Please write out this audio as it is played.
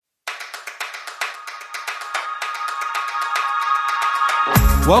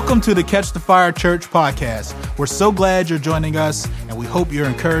Welcome to the Catch the Fire Church podcast. We're so glad you're joining us, and we hope you're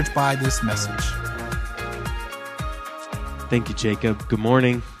encouraged by this message. Thank you, Jacob. Good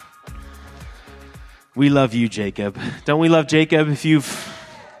morning. We love you, Jacob. Don't we love Jacob? If you've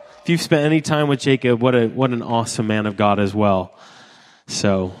spent any time with Jacob, what an awesome man of God as well.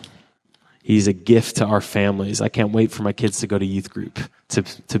 So he's a gift to our families. I can't wait for my kids to go to youth group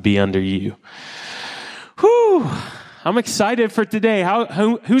to be under you. Whew. I'm excited for today.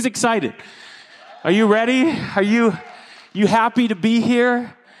 Who's excited? Are you ready? Are you happy to be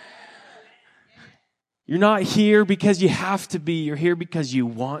here? You're not here because you have to be. You're here because you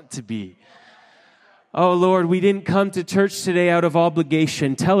want to be. Oh, Lord, we didn't come to church today out of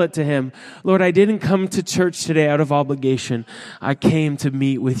obligation. Tell it to him. Lord, I didn't come to church today out of obligation. I came to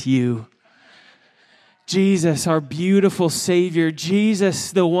meet with you. Jesus, our beautiful Savior.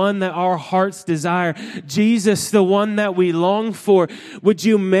 Jesus, the one that our hearts desire. Jesus, the one that we long for. Would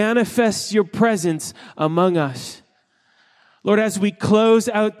you manifest your presence among us? Lord, as we close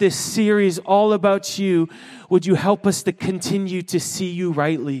out this series all about you, would you help us to continue to see you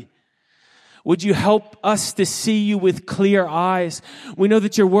rightly? Would you help us to see you with clear eyes? We know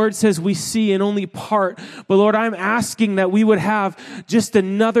that your word says we see in only part, but Lord, I'm asking that we would have just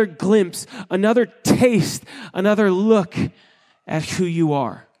another glimpse, another taste, another look at who you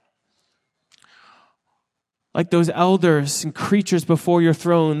are. Like those elders and creatures before your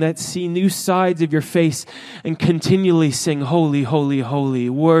throne that see new sides of your face and continually sing, holy, holy, holy,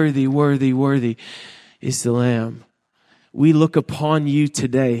 worthy, worthy, worthy is the Lamb. We look upon you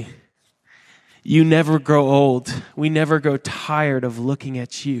today. You never grow old. We never grow tired of looking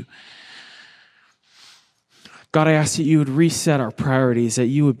at you. God, I ask that you would reset our priorities, that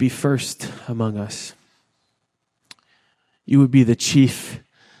you would be first among us. You would be the chief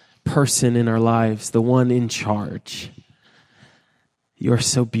person in our lives, the one in charge. You are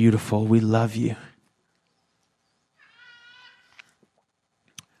so beautiful. We love you.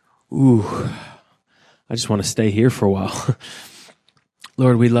 Ooh, I just want to stay here for a while.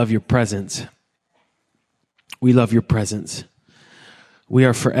 Lord, we love your presence. We love your presence. We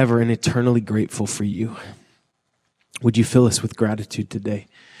are forever and eternally grateful for you. Would you fill us with gratitude today?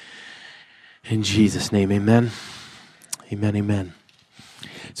 In Jesus' name, amen. Amen, amen.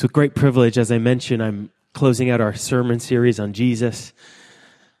 It's a great privilege. As I mentioned, I'm closing out our sermon series on Jesus.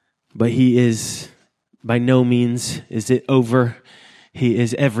 But he is, by no means is it over. He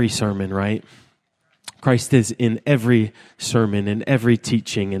is every sermon, right? Christ is in every sermon, in every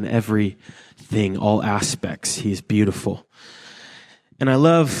teaching, in everything, all aspects. He's beautiful. And I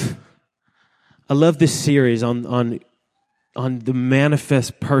love this series on the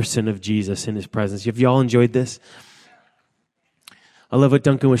manifest person of Jesus in his presence. Have you all enjoyed this? I love what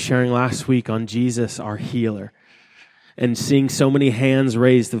Duncan was sharing last week on Jesus, our healer. And seeing so many hands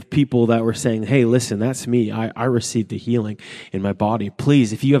raised of people that were saying, hey, listen, that's me. I received a healing in my body.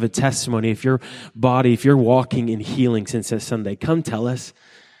 Please, if you have a testimony, if you're walking in healing since that Sunday, come tell us.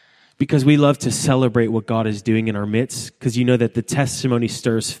 Because we love to celebrate what God is doing in our midst. Because you know that the testimony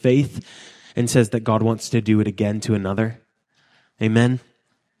stirs faith and says that God wants to do it again to another. Amen.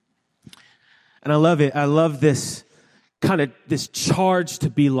 And I love it. I love this charge to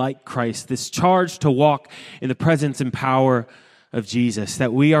be like Christ, this charge to walk in the presence and power of Jesus,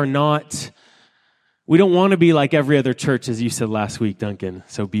 that we don't want to be like every other church, as you said last week, Duncan,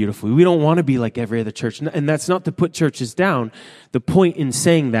 so beautifully. We don't want to be like every other church, and that's not to put churches down. The point in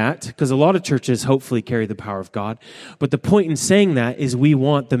saying that, because a lot of churches hopefully carry the power of God, but the point in saying that is we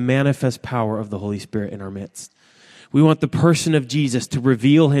want the manifest power of the Holy Spirit in our midst. We want the person of Jesus to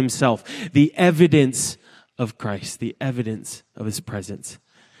reveal himself, the evidence of Christ, the evidence of his presence.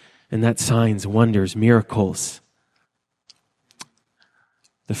 And that signs, wonders, miracles,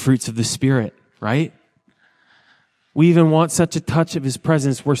 the fruits of the Spirit, right? We even want such a touch of his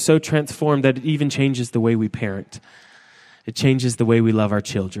presence. We're so transformed that it even changes the way we parent. It changes the way we love our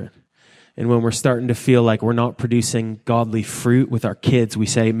children. And when we're starting to feel like we're not producing godly fruit with our kids, we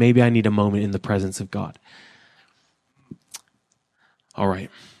say, maybe I need a moment in the presence of God. All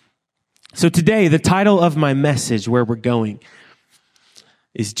right. So today, the title of my message, where we're going,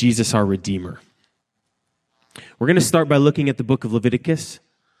 is Jesus our Redeemer. We're going to start by looking at the book of Leviticus,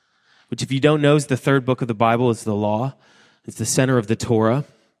 which if you don't know is the third book of the Bible. It's the law. It's the center of the Torah.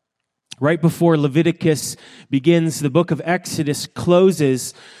 Right before Leviticus begins, the book of Exodus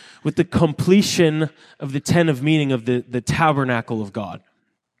closes with the completion of the tent of meeting of the tabernacle of God.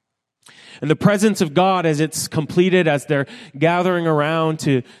 And the presence of God, as it's completed, as they're gathering around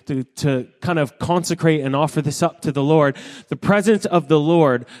to kind of consecrate and offer this up to the Lord, the presence of the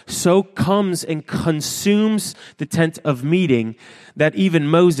Lord so comes and consumes the tent of meeting that even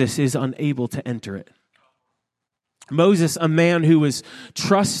Moses is unable to enter it. Moses, a man who was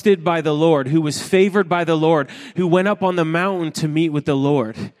trusted by the Lord, who was favored by the Lord, who went up on the mountain to meet with the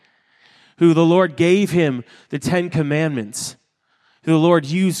Lord, who the Lord gave him the 10 Commandments, who the Lord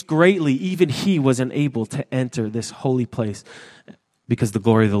used greatly, even he was unable to enter this holy place because the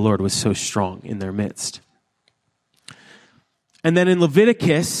glory of the Lord was so strong in their midst. And then in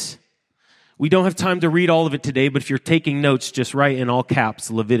Leviticus, we don't have time to read all of it today, but if you're taking notes, just write in all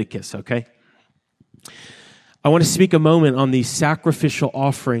caps, Leviticus, okay? I want to speak a moment on these sacrificial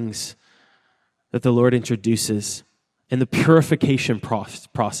offerings that the Lord introduces and the purification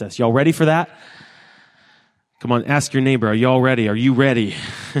process. Y'all ready for that? Come on, ask your neighbor, are y'all ready? Are you ready?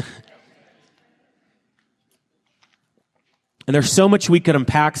 And there's so much we could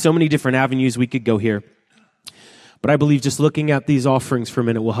unpack, so many different avenues we could go here. But I believe just looking at these offerings for a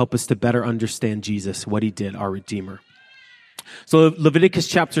minute will help us to better understand Jesus, what he did, our Redeemer. So Leviticus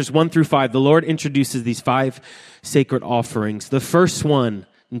chapters 1 through 5, the Lord introduces these 5 sacred offerings. The first one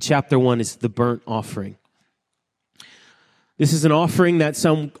in chapter 1 is the burnt offering. This is an offering that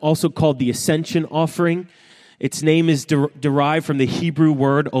some also called the ascension offering. Its name is derived from the Hebrew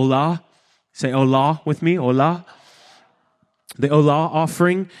word olah. Say olah with me, olah. The olah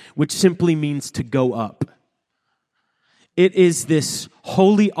offering, which simply means to go up. It is this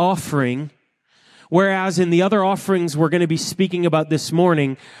holy offering, whereas in the other offerings we're going to be speaking about this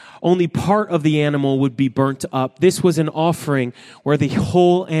morning, only part of the animal would be burnt up. This was an offering where the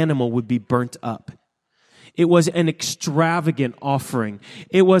whole animal would be burnt up. It was an extravagant offering.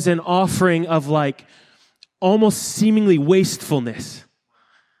 It was an offering of almost seemingly wastefulness.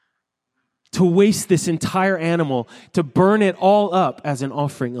 To waste this entire animal, to burn it all up as an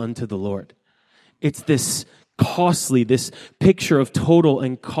offering unto the Lord. It's this costly, this picture of total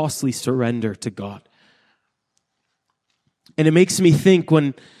and costly surrender to God. And it makes me think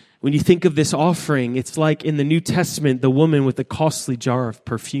when you think of this offering, it's like in the New Testament, the woman with the costly jar of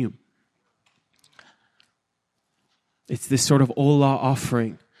perfume. It's this sort of olah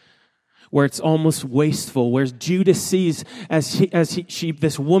offering where it's almost wasteful, where Judas sees as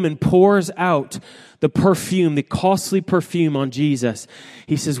this woman pours out the perfume, the costly perfume on Jesus.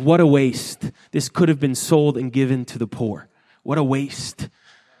 He says, what a waste. This could have been sold and given to the poor. What a waste.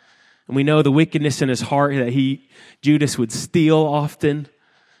 And we know the wickedness in his heart that Judas would steal often,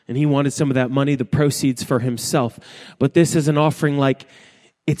 and he wanted some of that money, the proceeds for himself. But this is an offering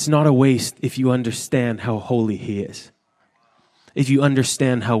it's not a waste if you understand how holy he is. If you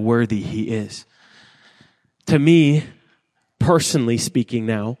understand how worthy he is. To me, personally speaking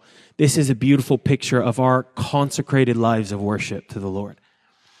now, this is a beautiful picture of our consecrated lives of worship to the Lord.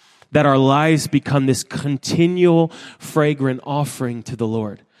 That our lives become this continual, fragrant offering to the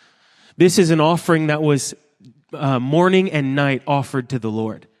Lord. This is an offering that was morning and night offered to the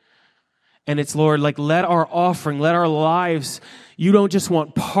Lord. And it's, Lord, let our offering, let our lives, you don't just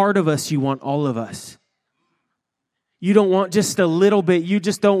want part of us, you want all of us. You don't want just a little bit. You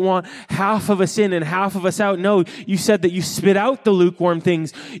just don't want half of us in and half of us out. No, you said that you spit out the lukewarm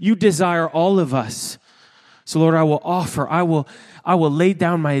things. You desire all of us. So Lord, I will offer. I will lay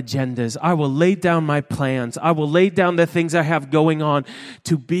down my agendas. I will lay down my plans. I will lay down the things I have going on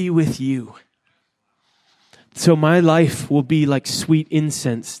to be with you. So my life will be like sweet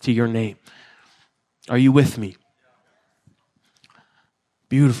incense to your name. Are you with me?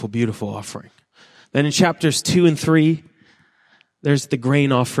 Beautiful, beautiful offering. Then in chapters 2 and 3, there's the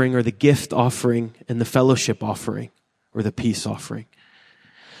grain offering or the gift offering and the fellowship offering or the peace offering.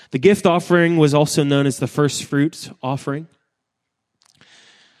 The gift offering was also known as the first fruits offering.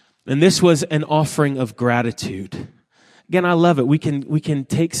 And this was an offering of gratitude. Again, I love it. We can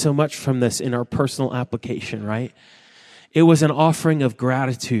take so much from this in our personal application, right? It was an offering of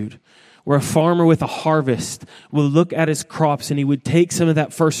gratitude, where a farmer with a harvest would look at his crops and he would take some of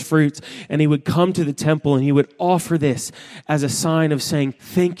that first fruits and he would come to the temple and he would offer this as a sign of saying,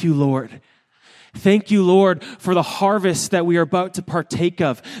 thank you, Lord. Thank you, Lord, for the harvest that we are about to partake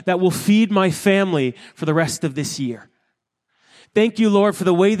of that will feed my family for the rest of this year. Thank you, Lord, for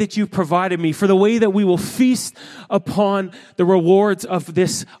the way that you provided me, for the way that we will feast upon the rewards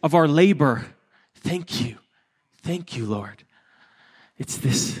of our labor. Thank you. Thank you, Lord. It's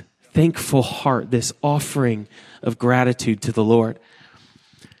this thankful heart, this offering of gratitude to the Lord.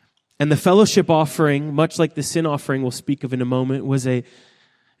 And the fellowship offering, much like the sin offering we'll speak of in a moment, was an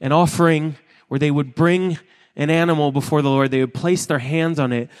offering where they would bring an animal before the Lord. They would place their hands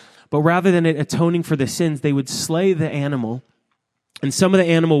on it, But rather than it atoning for the sins, they would slay the animal, and some of the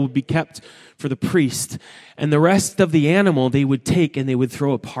animal would be kept for the priest, and the rest of the animal they would take and they would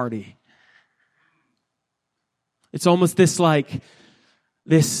throw a party. It's almost this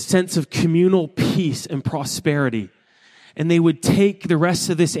sense of communal peace and prosperity. And they would take the rest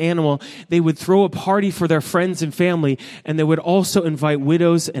of this animal, they would throw a party for their friends and family, and they would also invite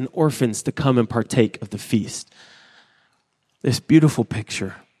widows and orphans to come and partake of the feast. This beautiful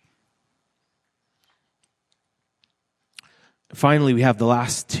picture. Finally, we have the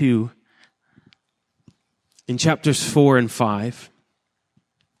last two. In chapters 4 and 5,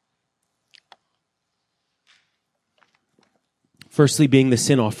 firstly being the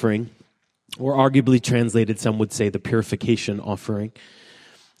sin offering, or arguably translated, some would say the purification offering,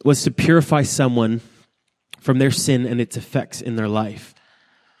 was to purify someone from their sin and its effects in their life.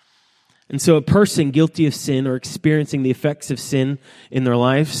 And so a person guilty of sin or experiencing the effects of sin in their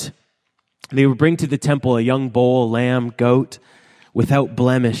lives, they would bring to the temple a young bull, a lamb, goat, without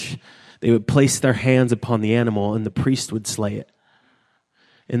blemish. They would place their hands upon the animal, and the priest would slay it.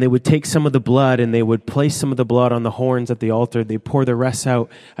 And they would take some of the blood, and they would place some of the blood on the horns at the altar. They pour the rest out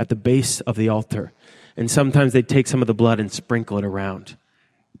at the base of the altar. And sometimes they'd take some of the blood and sprinkle it around.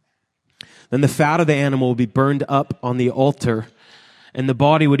 Then the fat of the animal would be burned up on the altar, and the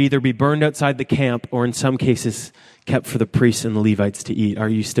body would either be burned outside the camp or in some cases kept for the priests and the Levites to eat. Are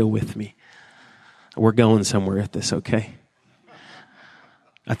you still with me? We're going somewhere at this, okay?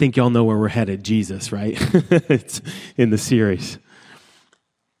 I think y'all know where we're headed, Jesus, right? It's in the series.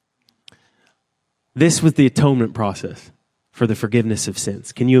 This was the atonement process for the forgiveness of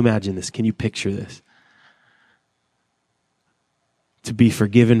sins. Can you imagine this? Can you picture this? To be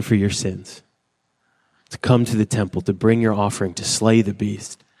forgiven for your sins. To come to the temple, to bring your offering, to slay the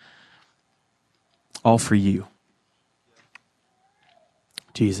beast. All for you.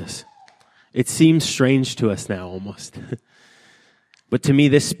 Jesus. It seems strange to us now almost. But to me,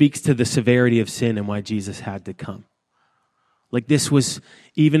 this speaks to the severity of sin and why Jesus had to come. Like this was,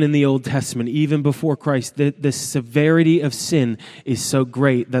 even in the Old Testament, even before Christ, the severity of sin is so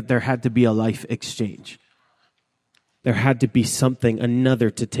great that there had to be a life exchange. There had to be something, another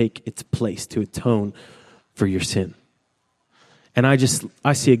to take its place, to atone for your sin. And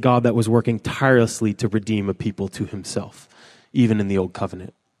I see a God that was working tirelessly to redeem a people to himself, even in the Old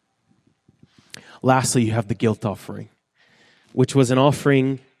Covenant. Lastly, you have the guilt offering, which was an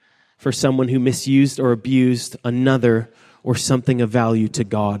offering for someone who misused or abused another or something of value to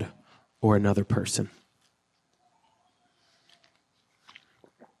God or another person.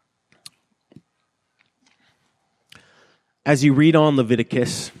 As you read on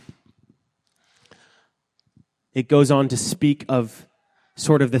Leviticus, it goes on to speak of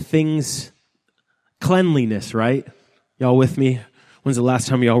sort of the things, cleanliness, right? Y'all with me? When's the last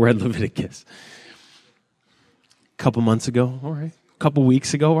time y'all read Leviticus? A couple months ago, all right. A couple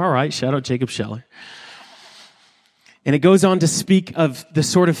weeks ago, all right. Shout out Jacob Scheller. And it goes on to speak of the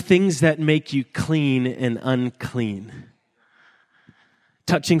sort of things that make you clean and unclean.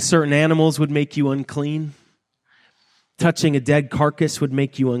 Touching certain animals would make you unclean. Touching a dead carcass would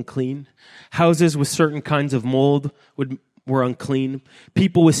make you unclean. Houses with certain kinds of mold were unclean.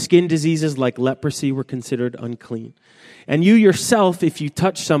 People with skin diseases like leprosy were considered unclean. And you yourself, if you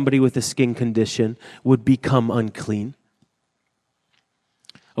touch somebody with a skin condition, would become unclean.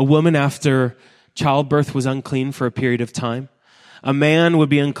 A woman after childbirth was unclean for a period of time. A man would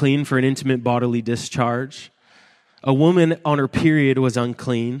be unclean for an intimate bodily discharge. A woman on her period was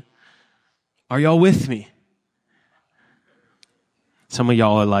unclean. Are y'all with me? Some of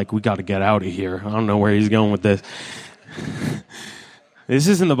y'all are like, we got to get out of here. I don't know where he's going with this. This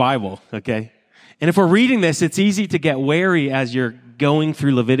isn't the Bible, okay? And if we're reading this, it's easy to get wary as you're going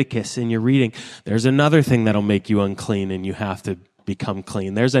through Leviticus and you're reading. There's another thing that'll make you unclean and you have to become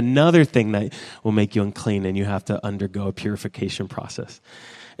clean. There's another thing that will make you unclean and you have to undergo a purification process.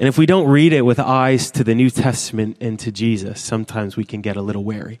 And if we don't read it with eyes to the New Testament and to Jesus, sometimes we can get a little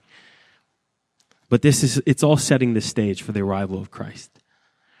wary. But it's all setting the stage for the arrival of Christ.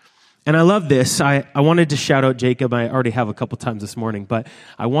 And I love this. I wanted to shout out Jacob. I already have a couple times this morning, but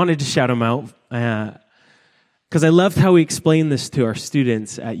I wanted to shout him out because I loved how he explained this to our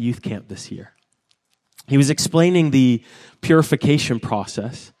students at youth camp this year. He was explaining the purification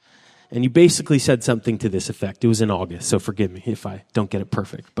process, and you basically said something to this effect. It was in August, so forgive me if I don't get it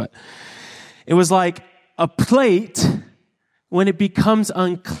perfect. But it was like a plate, when it becomes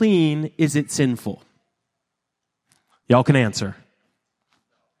unclean, is it sinful? Y'all can answer.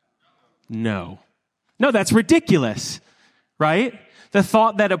 No. No, that's ridiculous, right? The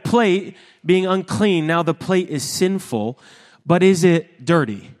thought that a plate being unclean, now the plate is sinful, but is it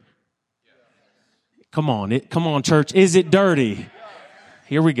dirty? Come on, church. Is it dirty?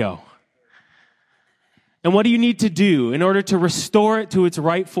 Here we go. And what do you need to do in order to restore it to its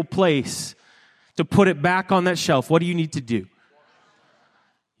rightful place, to put it back on that shelf? What do you need to do?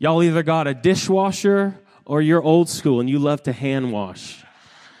 Y'all either got a dishwasher or you're old school and you love to hand wash.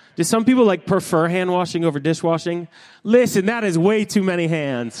 Do some people prefer hand washing over dishwashing? Listen, that is way too many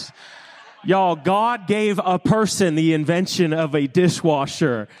hands. Y'all, God gave a person the invention of a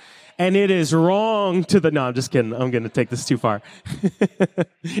dishwasher, and it is wrong to no, I'm just kidding. I'm going to take this too far.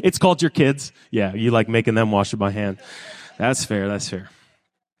 It's called your kids. Yeah, you like making them wash it by hand. That's fair.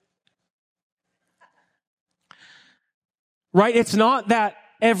 Right? It's not that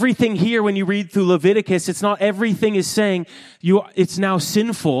everything here, when you read through Leviticus, it's not everything is saying it's now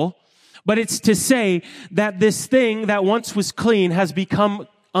sinful, but it's to say that this thing that once was clean has become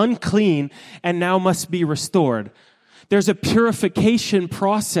unclean and now must be restored. There's a purification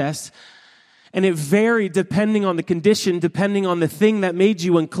process, and it varied depending on the condition, depending on the thing that made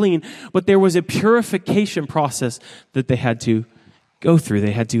you unclean, but there was a purification process that they had to go through.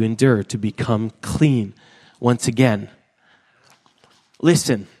 They had to endure to become clean once again.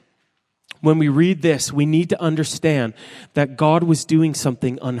 Listen, when we read this, we need to understand that God was doing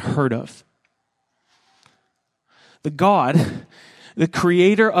something unheard of. The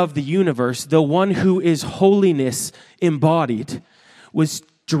creator of the universe, the one who is holiness embodied, was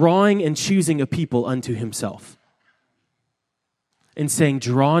drawing and choosing a people unto himself. And saying,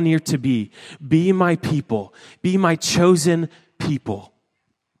 draw near to be my people, be my chosen people.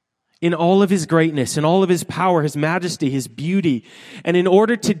 In all of his greatness, in all of his power, his majesty, his beauty. And in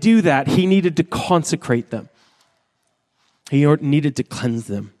order to do that, he needed to consecrate them. He needed to cleanse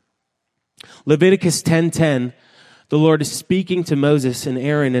them. Leviticus 10:10, the Lord is speaking to Moses and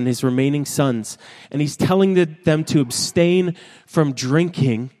Aaron and his remaining sons, and he's telling them to abstain from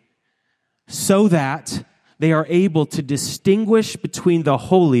drinking so that they are able to distinguish between the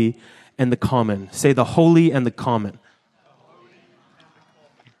holy and the common. Say the holy and the common.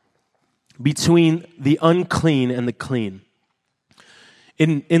 Between the unclean and the clean.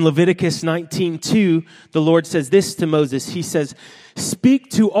 In Leviticus 19:2, the Lord says this to Moses. He says, speak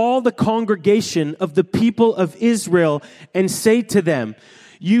to all the congregation of the people of Israel and say to them,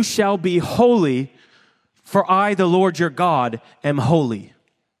 you shall be holy, for I, the Lord your God, am holy.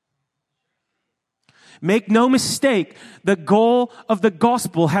 Make no mistake, the goal of the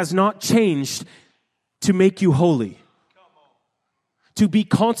gospel has not changed to make you holy. To be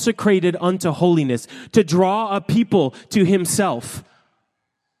consecrated unto holiness, to draw a people to himself.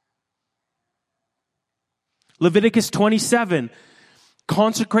 Leviticus 27,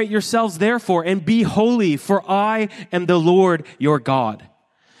 consecrate yourselves therefore and be holy, for I am the Lord your God.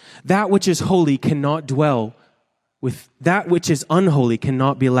 That which is holy cannot dwell with that which is unholy,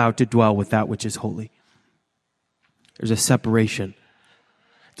 cannot be allowed to dwell with that which is holy. There's a separation.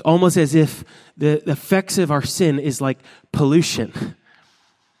 It's almost as if the effects of our sin is like pollution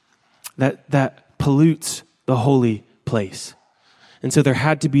that pollutes the holy place. And so there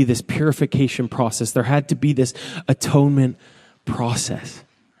had to be this purification process. There had to be this atonement process.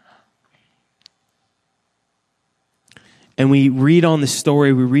 And we read on the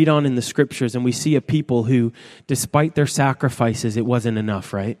story, we read on in the scriptures, and we see a people who, despite their sacrifices, it wasn't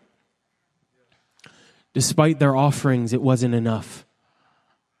enough, right? Despite their offerings, it wasn't enough.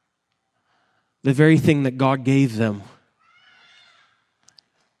 The very thing that God gave them.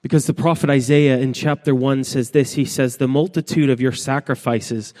 Because the prophet Isaiah in chapter 1 says this, he says, the multitude of your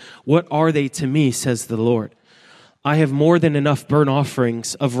sacrifices, what are they to me, says the Lord? I have more than enough burnt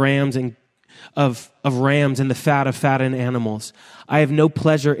offerings of rams and the fat of fattened animals. I have no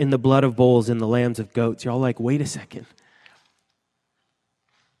pleasure in the blood of bulls and the lambs of goats. You're all like, wait a second.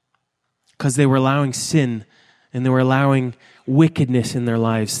 Because they were allowing sin and they were allowing wickedness in their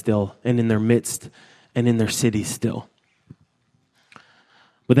lives still and in their midst and in their cities still.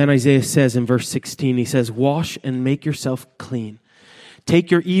 But then Isaiah says in verse 16, he says, wash and make yourself clean.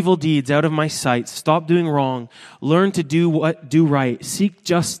 Take your evil deeds out of my sight. Stop doing wrong. Learn to do right. Seek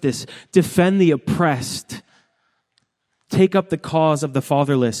justice. Defend the oppressed. Take up the cause of the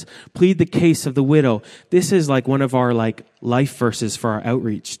fatherless. Plead the case of the widow. This is like one of our life verses for our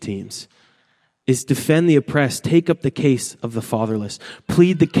outreach teams. Is defend the oppressed. Take up the case of the fatherless.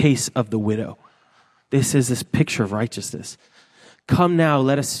 Plead the case of the widow. This is this picture of righteousness. Come now,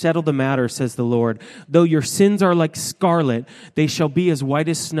 let us settle the matter, says the Lord. Though your sins are like scarlet, they shall be as white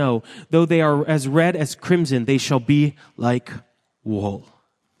as snow. Though they are as red as crimson, they shall be like wool.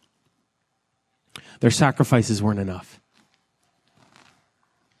 Their sacrifices weren't enough.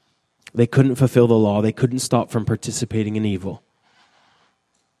 They couldn't fulfill the law. They couldn't stop from participating in evil.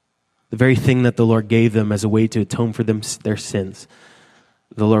 the very thing that the Lord gave them as a way to atone for their sins,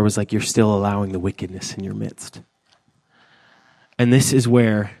 the Lord was like, you're still allowing the wickedness in your midst. And this is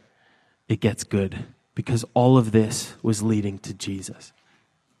where it gets good, because all of this was leading to Jesus.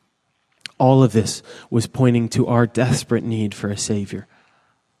 All of this was pointing to our desperate need for a Savior.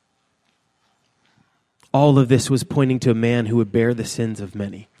 All of this was pointing to a man who would bear the sins of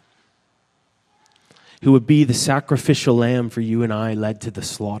many, who would be the sacrificial lamb for you and I led to the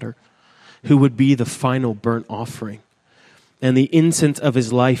slaughter, who would be the final burnt offering. And the incense of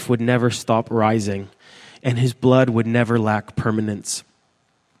his life would never stop rising, and his blood would never lack permanence.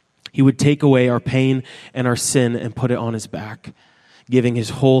 He would take away our pain and our sin and put it on his back, giving his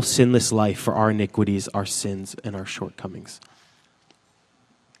whole sinless life for our iniquities, our sins, and our shortcomings.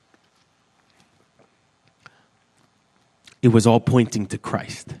 It was all pointing to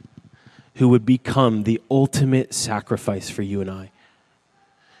Christ, who would become the ultimate sacrifice for you and I,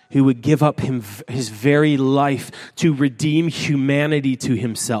 who would give up his very life to redeem humanity to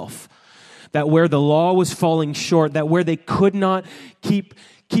himself. That where the law was falling short, that where they could not keep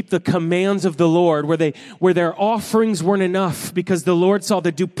the commands of the Lord, where their offerings weren't enough because the Lord saw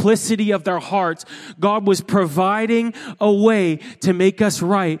the duplicity of their hearts, God was providing a way to make us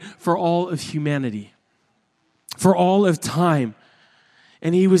right for all of humanity, for all of time.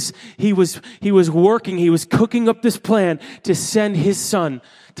 And he was working, he was cooking up this plan to send his son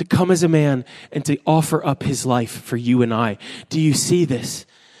to come as a man and to offer up his life for you and I. Do you see this?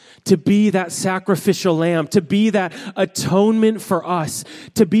 To be that sacrificial lamb, to be that atonement for us,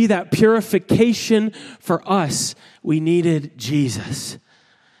 to be that purification for us, we needed Jesus.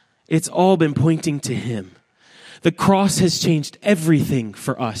 It's all been pointing to him. The cross has changed everything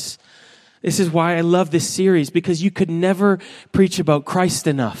for us. This is why I love this series, because you could never preach about Christ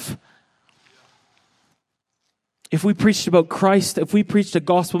enough. If we preached about Christ, if we preached a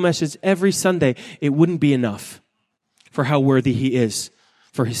gospel message every Sunday, it wouldn't be enough for how worthy he is,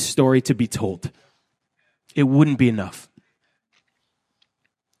 for his story to be told. It wouldn't be enough.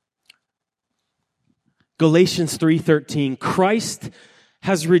 Galatians 3:13, Christ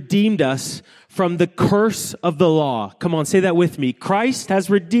has redeemed us from the curse of the law. Come on, say that with me. Christ has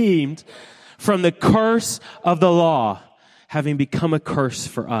redeemed from the curse of the law, having become a curse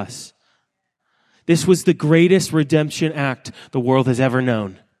for us. This was the greatest redemption act the world has ever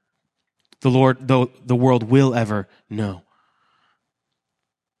known. The world will ever know.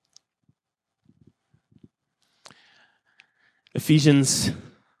 Ephesians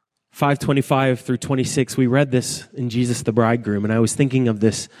 5:25 through 26, we read this in Jesus the Bridegroom, and I was thinking of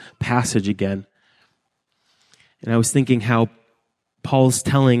this passage again. And I was thinking how Paul's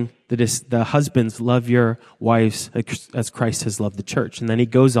telling the husbands, love your wives as Christ has loved the church. And then he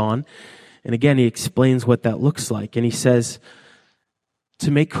goes on, and again, he explains what that looks like. And he says, to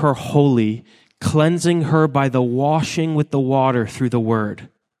make her holy, cleansing her by the washing with the water through the word.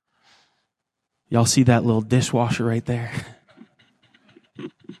 Y'all see that little dishwasher right there?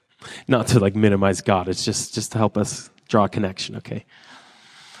 Not to minimize God, it's just to help us draw a connection, okay?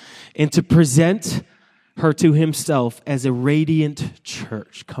 And to present her to himself as a radiant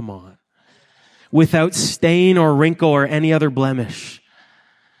church, come on, without stain or wrinkle or any other blemish,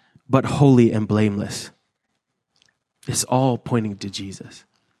 but holy and blameless. It's all pointing to Jesus.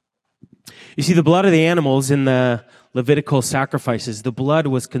 You see, the blood of the animals in the Levitical sacrifices, the blood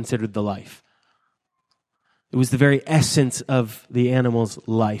was considered the life. It was the very essence of the animal's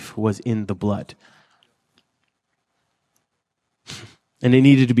life was in the blood. And it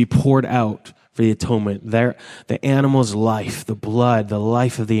needed to be poured out for the atonement. The animal's life, the blood, the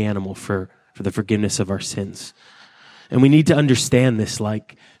life of the animal for the forgiveness of our sins. And we need to understand this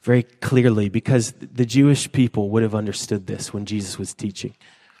very clearly, because the Jewish people would have understood this when Jesus was teaching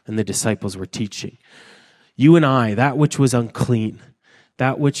and the disciples were teaching. You and I, that which was unclean,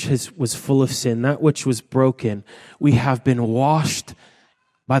 that which was full of sin, that which was broken, we have been washed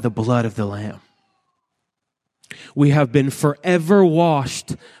by the blood of the Lamb. We have been forever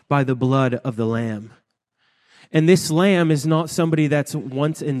washed by the blood of the Lamb. And this Lamb is not somebody that's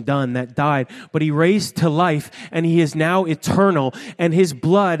once and done, that died, but he raised to life, and he is now eternal, and his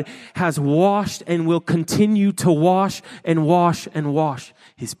blood has washed and will continue to wash and wash and wash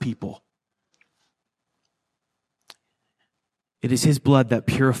his people. It is his blood that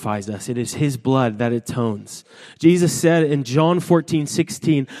purifies us. It is his blood that atones. Jesus said in John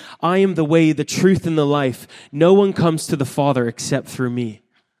 14:16, I am the way, the truth, and the life. No one comes to the Father except through me.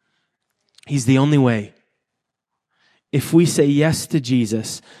 He's the only way. If we say yes to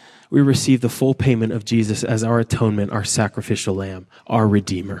Jesus, we receive the full payment of Jesus as our atonement, our sacrificial lamb, our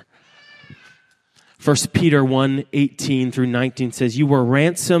Redeemer. 1 Peter 1:18-19 says, "You were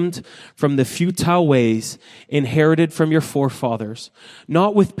ransomed from the futile ways inherited from your forefathers,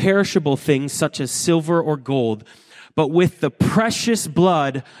 not with perishable things such as silver or gold, but with the precious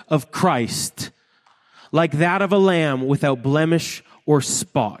blood of Christ, like that of a lamb without blemish or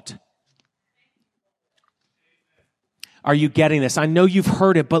spot." Are you getting this? I know you've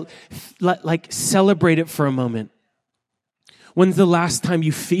heard it, but celebrate it for a moment. When's the last time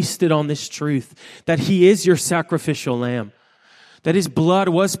you feasted on this truth that he is your sacrificial lamb? That his blood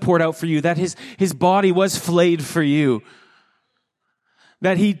was poured out for you, that his body was flayed for you,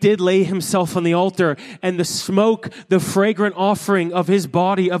 that he did lay himself on the altar, and the smoke, the fragrant offering of his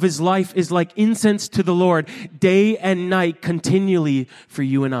body, of his life, is like incense to the Lord day and night continually for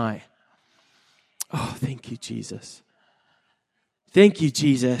you and I. Oh, thank you, Jesus. Thank you,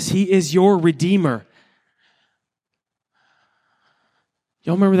 Jesus. He is your Redeemer.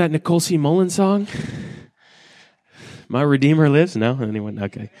 Y'all remember that Nicole C. Mullen song? My Redeemer lives? No? Anyone?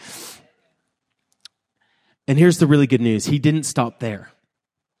 Okay. And here's the really good news. He didn't stop there.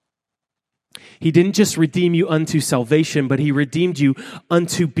 He didn't just redeem you unto salvation, but he redeemed you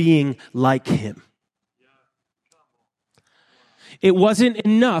unto being like him. It wasn't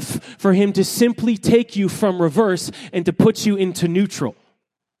enough for him to simply take you from reverse and to put you into neutral.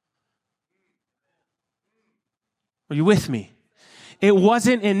 Are you with me? It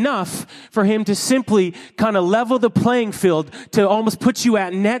wasn't enough for him to simply kind of level the playing field, to almost put you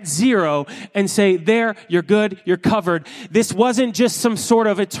at net zero and say, there, you're good, you're covered. This wasn't just some sort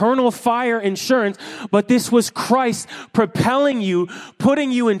of eternal fire insurance, but this was Christ propelling you,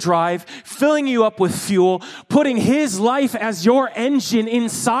 putting you in drive, filling you up with fuel, putting his life as your engine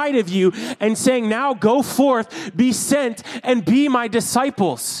inside of you and saying, now go forth, be sent, and be my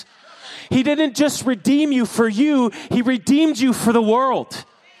disciples. He didn't just redeem you for you, he redeemed you for the world.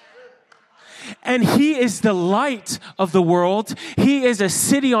 And he is the light of the world. He is a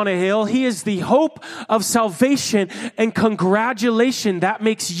city on a hill. He is the hope of salvation. And congratulations, that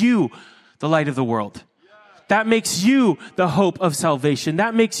makes you the light of the world. That makes you the hope of salvation.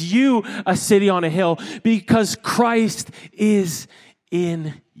 That makes you a city on a hill because Christ is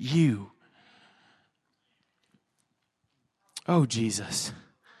in you. Oh, Jesus.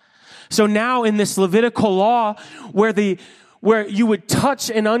 So now in this Levitical law where you would touch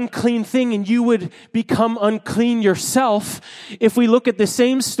an unclean thing and you would become unclean yourself, if we look at the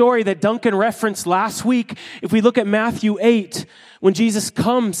same story that Duncan referenced last week, if we look at Matthew 8, when Jesus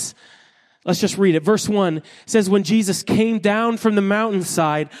comes, let's just read it. Verse 1 says, when Jesus came down from the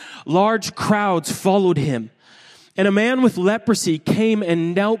mountainside, large crowds followed him. And a man with leprosy came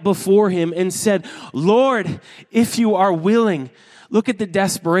and knelt before him and said, Lord, if you are willing. Look at the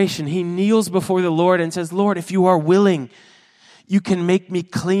desperation. He kneels before the Lord and says, Lord, if you are willing, you can make me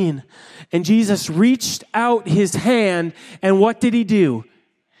clean. And Jesus reached out his hand, and what did he do?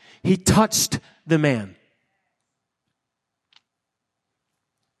 He touched the man.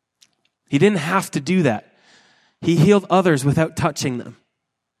 He didn't have to do that. He healed others without touching them.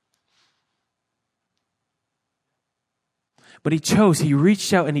 But he chose, he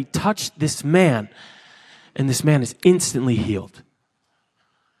reached out and he touched this man, and this man is instantly healed.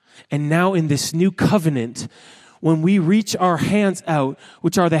 And now in this new covenant, when we reach our hands out,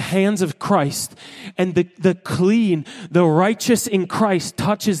 which are the hands of Christ, and the clean, the righteous in Christ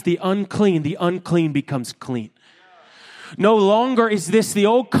touches the unclean becomes clean. No longer is this the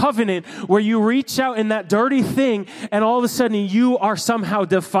old covenant where you reach out in that dirty thing and all of a sudden you are somehow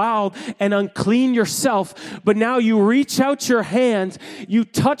defiled and unclean yourself. But now you reach out your hands, you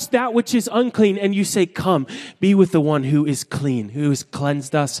touch that which is unclean and you say, come, be with the one who is clean, who has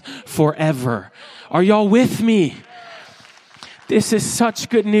cleansed us forever. Are y'all with me? This is such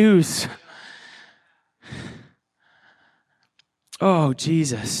good news. Oh,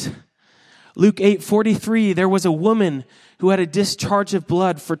 Jesus. Luke 8:43, there was a woman who had a discharge of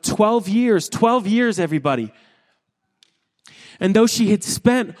blood for 12 years. 12 years, everybody. And though she had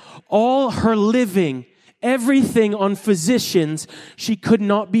spent all her living, everything on physicians, she could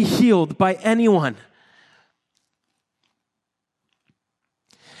not be healed by anyone.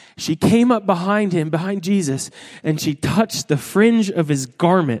 She came up behind him, behind Jesus, and she touched the fringe of his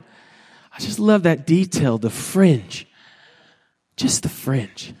garment. I just love that detail, the fringe. Just the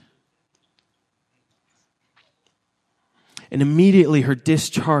fringe. And immediately her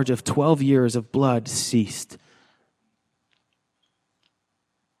discharge of 12 years of blood ceased.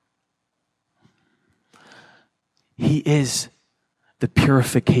 He is the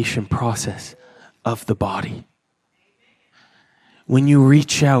purification process of the body. When you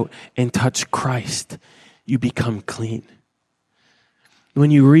reach out and touch Christ, you become clean. When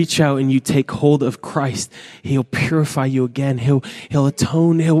you reach out and you take hold of Christ, he'll purify you again. He'll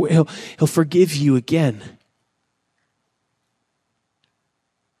atone. He'll forgive you again.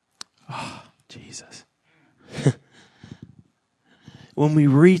 Oh, Jesus. When we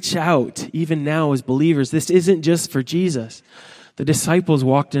reach out, even now as believers, this isn't just for Jesus. The disciples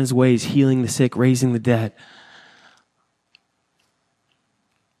walked in his ways, healing the sick, raising the dead.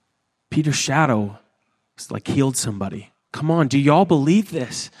 Peter's shadow healed somebody. Come on, do y'all believe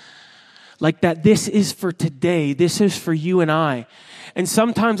this? Like that this is for today. This is for you and I. And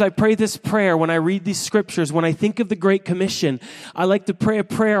sometimes I pray this prayer when I read these scriptures. When I think of the Great Commission, I like to pray a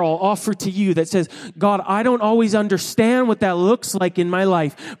prayer I'll offer to you that says, God, I don't always understand what that looks like in my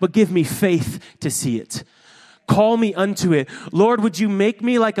life, but give me faith to see it. Call me unto it. Lord, would you make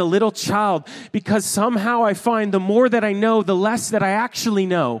me like a little child? Because somehow I find the more that I know, the less that I actually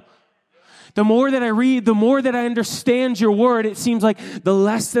know. The more that I read, the more that I understand your word, it seems like the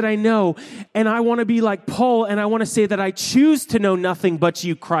less that I know. And I want to be like Paul, and I want to say that I choose to know nothing but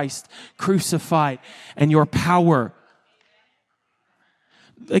you, Christ, crucified, and your power.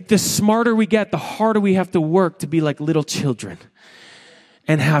 Like the smarter we get, the harder we have to work to be like little children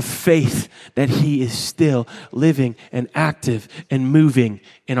and have faith that he is still living and active and moving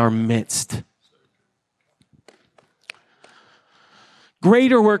in our midst.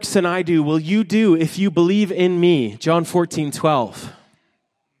 Greater works than I do will you do if you believe in me. John 14:12.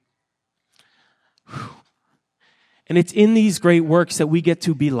 And it's in these great works that we get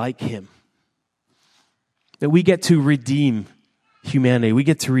to be like him. That we get to redeem humanity. We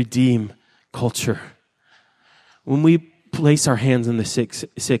get to redeem culture. When we place our hands on the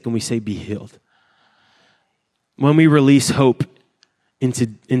sick and we say, be healed. When we release hope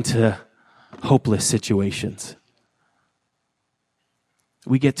into hopeless situations.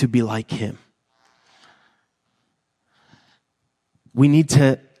 We get to be like him. We need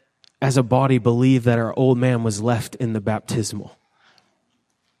to, as a body, believe that our old man was left in the baptismal.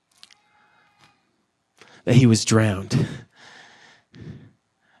 That he was drowned.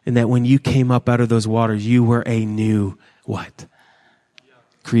 And that when you came up out of those waters, you were a new what?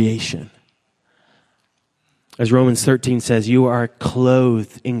 Creation. As Romans 13 says, you are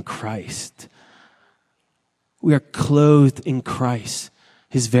clothed in Christ. We are clothed in Christ.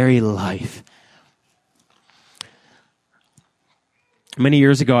 His very life. Many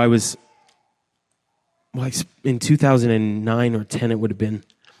years ago, I was, in 2009 or 10 it would have been,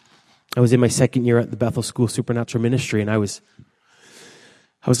 I was in my second year at the Bethel School of Supernatural Ministry, and I was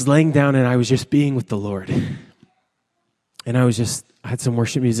laying down and I was just being with the Lord. And I had some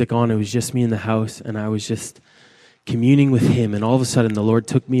worship music on, it was just me in the house, and I was just communing with him, and all of a sudden the Lord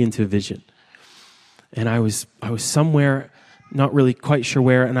took me into a vision. And I was somewhere, not really quite sure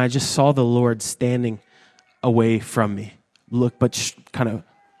where, and I just saw the Lord standing away from me, but kind of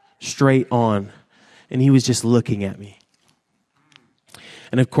straight on, and he was just looking at me.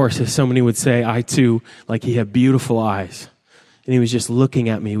 And of course, as so many would say, I too, like he had beautiful eyes, and he was just looking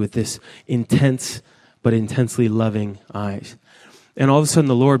at me with this intense but intensely loving eyes. And all of a sudden,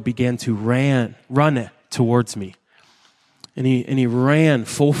 the Lord began to run towards me. And he ran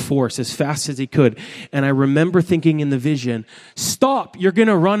full force as fast as he could. And I remember thinking in the vision, stop, you're going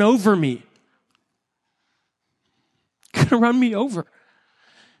to run over me. You're going to run me over.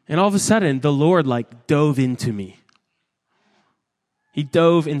 And all of a sudden, the Lord dove into me. He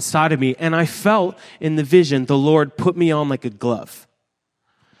dove inside of me. And I felt in the vision, the Lord put me on like a glove.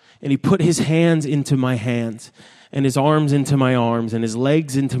 And he put his hands into my hands, and his arms into my arms, and his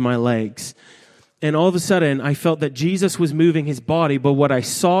legs into my legs. And all of a sudden, I felt that Jesus was moving his body, but what I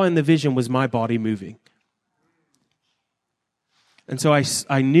saw in the vision was my body moving. And so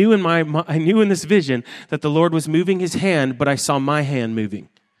I knew in this vision that the Lord was moving his hand, but I saw my hand moving.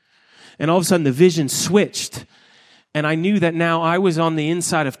 And all of a sudden, the vision switched, and I knew that now I was on the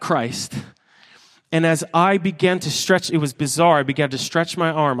inside of Christ. And as I began to stretch, it was bizarre. I began to stretch my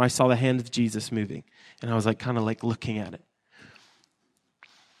arm. I saw the hand of Jesus moving, and I was kind of looking at it.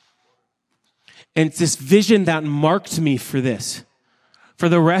 And it's this vision that marked me for this. For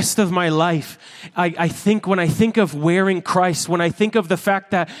the rest of my life, I think when I think of wearing Christ, when I think of the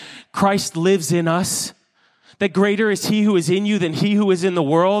fact that Christ lives in us, that greater is he who is in you than he who is in the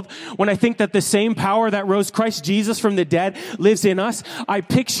world. When I think that the same power that rose Christ Jesus from the dead lives in us, I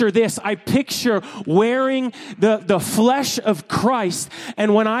picture this. I picture wearing the flesh of Christ.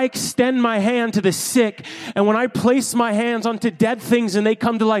 And when I extend my hand to the sick, and when I place my hands onto dead things and they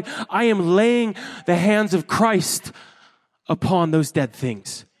come to life, I am laying the hands of Christ upon those dead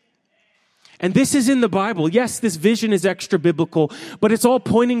things. And this is in the Bible. Yes, this vision is extra biblical, but it's all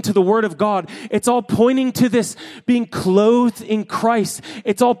pointing to the Word of God. It's all pointing to this being clothed in Christ.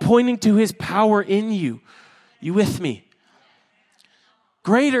 It's all pointing to His power in you. You with me?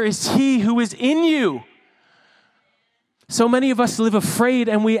 Greater is He who is in you. So many of us live afraid,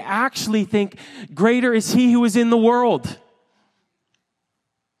 and we actually think greater is He who is in the world.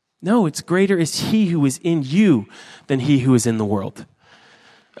 No, it's greater is He who is in you than he who is in the world.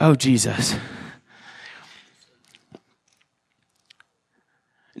 Oh, Jesus.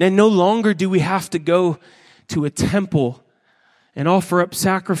 And no longer do we have to go to a temple and offer up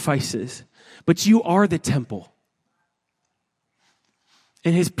sacrifices, but you are the temple.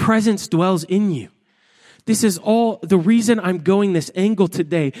 And His presence dwells in you. This is all the reason I'm going this angle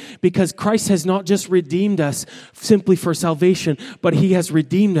today, because Christ has not just redeemed us simply for salvation, but He has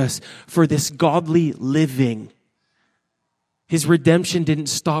redeemed us for this godly living. His redemption didn't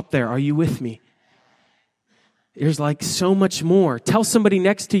stop there. Are you with me? There's like so much more. Tell somebody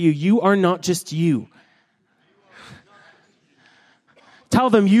next to you, you are not just you. Tell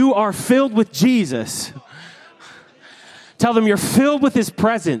them you are filled with Jesus. Tell them you're filled with His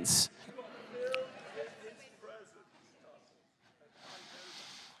presence.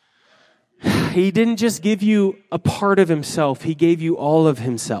 He didn't just give you a part of Himself. He gave you all of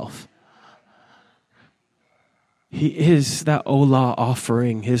Himself. He is that Olah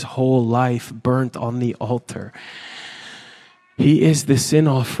offering, His whole life burnt on the altar. He is the sin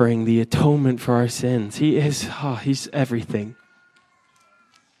offering, the atonement for our sins. He's everything.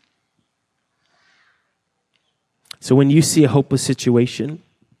 So when you see a hopeless situation,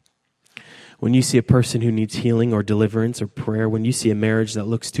 when you see a person who needs healing or deliverance or prayer, when you see a marriage that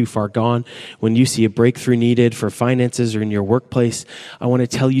looks too far gone, when you see a breakthrough needed for finances or in your workplace, I want to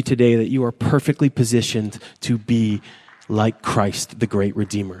tell you today that you are perfectly positioned to be like Christ, the great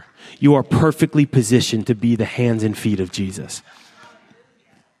Redeemer. You are perfectly positioned to be the hands and feet of Jesus.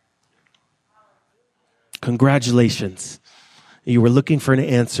 Congratulations. You were looking for an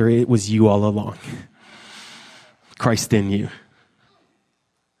answer. It was you all along. Christ in you.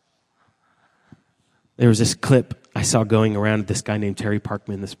 There was this clip I saw going around of this guy named Terry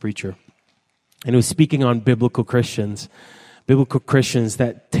Parkman, this preacher. And he was speaking on biblical Christians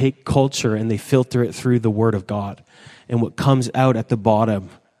that take culture and they filter it through the Word of God. And what comes out at the bottom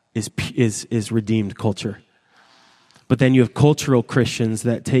is redeemed culture. But then you have cultural Christians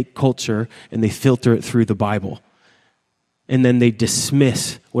that take culture and they filter it through the Bible. And then they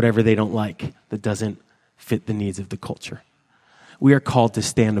dismiss whatever they don't like that doesn't fit the needs of the culture. We are called to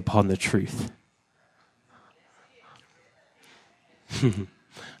stand upon the truth.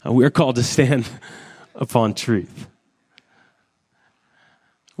 We're called to stand upon truth.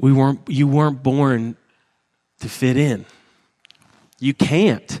 You weren't born to fit in. You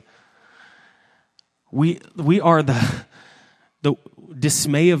can't. We are the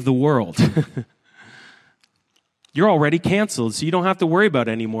dismay of the world. You're already canceled, so you don't have to worry about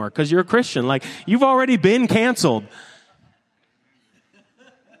it anymore because you're a Christian. Like, you've already been canceled.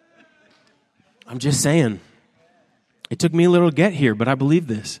 I'm just saying. It took me a little to get here, but I believe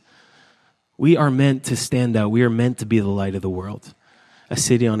this. We are meant to stand out. We are meant to be the light of the world. A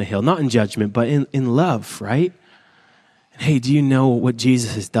city on a hill. Not in judgment, but in love, right? And hey, do you know what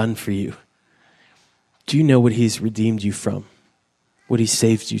Jesus has done for you? Do you know what He's redeemed you from? What He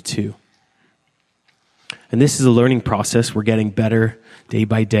saved you to? And this is a learning process. We're getting better day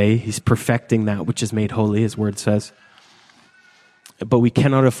by day. He's perfecting that which is made holy, His word says. But we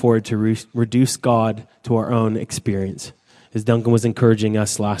cannot afford to reduce God to our own experience. As Duncan was encouraging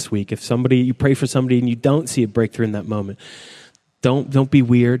us last week, if you pray for somebody and you don't see a breakthrough in that moment, don't be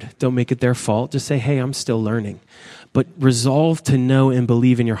weird. Don't make it their fault. Just say, hey, I'm still learning. But resolve to know and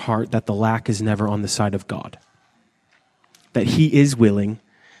believe in your heart that the lack is never on the side of God. That He is willing,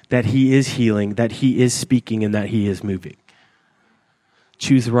 that He is healing, that He is speaking, and that He is moving.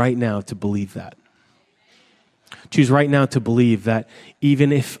 Choose right now to believe that. Choose right now to believe that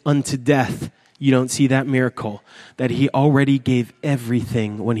even if unto death you don't see that miracle, that He already gave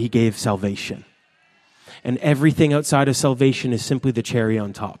everything when He gave salvation. And everything outside of salvation is simply the cherry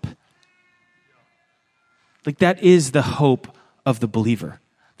on top. Like, that is the hope of the believer.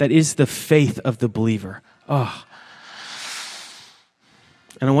 That is the faith of the believer. Oh.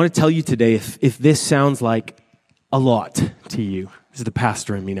 And I want to tell you today, if this sounds like a lot to you, this is the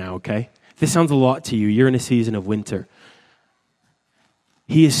pastor in me now, okay? If this sounds a lot to you, you're in a season of winter.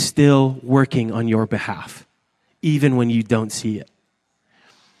 He is still working on your behalf, even when you don't see it.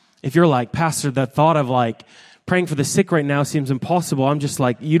 If you're like, Pastor, that thought of like praying for the sick right now seems impossible. I'm just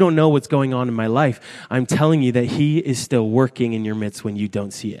like, you don't know what's going on in my life. I'm telling you that He is still working in your midst when you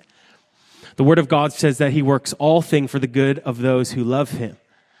don't see it. The Word of God says that he works all things for the good of those who love him.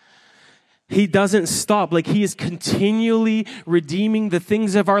 He doesn't stop. Like, he is continually redeeming the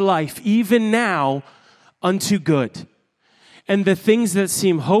things of our life, even now, unto good. And the things that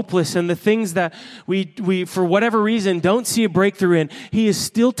seem hopeless and the things that we for whatever reason don't see a breakthrough in, he is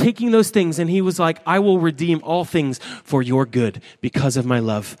still taking those things, and he was like, I will redeem all things for your good because of my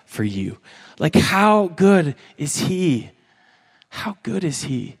love for you. Like, how good is he? How good is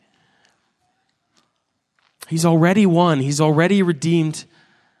he? He's already won. He's already redeemed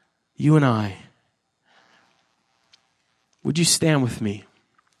you and I. Would you stand with me?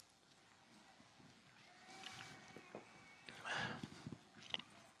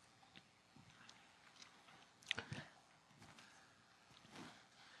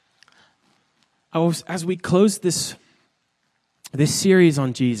 As we close this series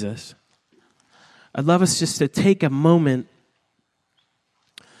on Jesus, I'd love us just to take a moment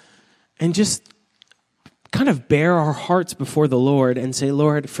and just kind of bare our hearts before the Lord and say,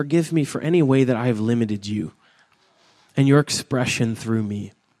 Lord, forgive me for any way that I have limited you and your expression through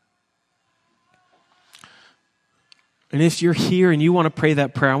me. And if you're here and you want to pray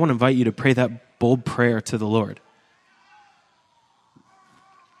that prayer, I want to invite you to pray that bold prayer to the Lord.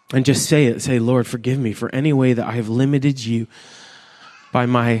 And just say it. Say, Lord, forgive me for any way that I have limited you by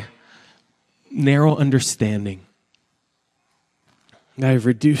my narrow understanding. I have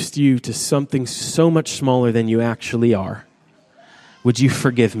reduced you to something so much smaller than you actually are. Would you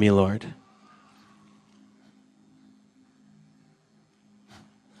forgive me, Lord?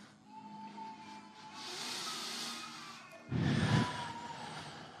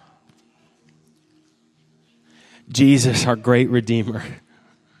 Jesus, our great Redeemer.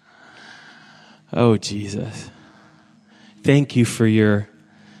 Oh, Jesus. Thank you for your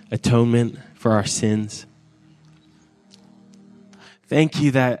atonement for our sins. Thank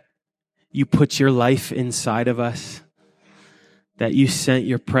you that you put your life inside of us, that you sent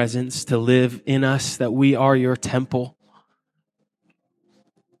your presence to live in us, that we are your temple.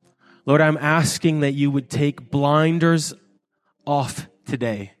 Lord, I'm asking that you would take blinders off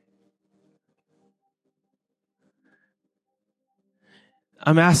today.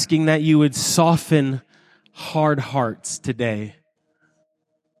 I'm asking that you would soften hard hearts today.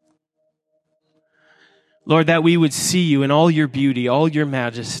 Lord, that we would see you in all your beauty, all your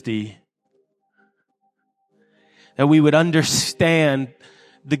majesty. That we would understand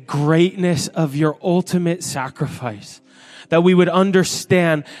the greatness of your ultimate sacrifice. That we would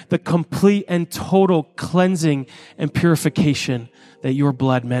understand the complete and total cleansing and purification that your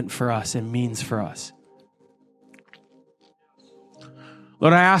blood meant for us and means for us.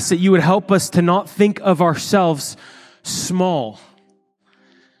 Lord, I ask that you would help us to not think of ourselves small,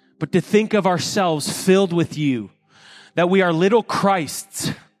 but to think of ourselves filled with you, that we are little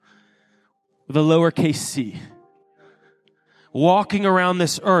Christs with a lowercase c, walking around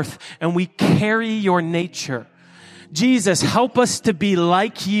this earth, and we carry your nature. Jesus, help us to be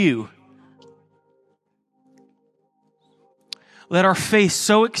like you. Let our faith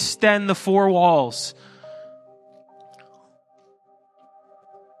so extend the four walls.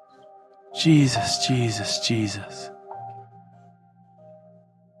 Jesus, Jesus, Jesus.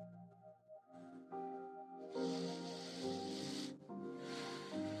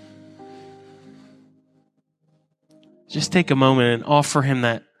 Just take a moment and offer him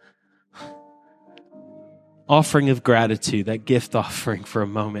that offering of gratitude, that gift offering for a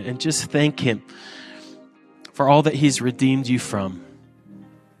moment, and just thank him for all that he's redeemed you from.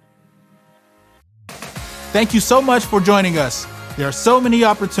 Thank you so much for joining us. There are so many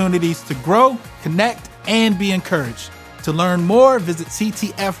opportunities to grow, connect, and be encouraged. To learn more, visit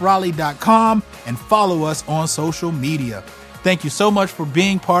ctfraleigh.com and follow us on social media. Thank you so much for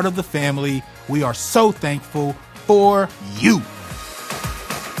being part of the family. We are so thankful for you.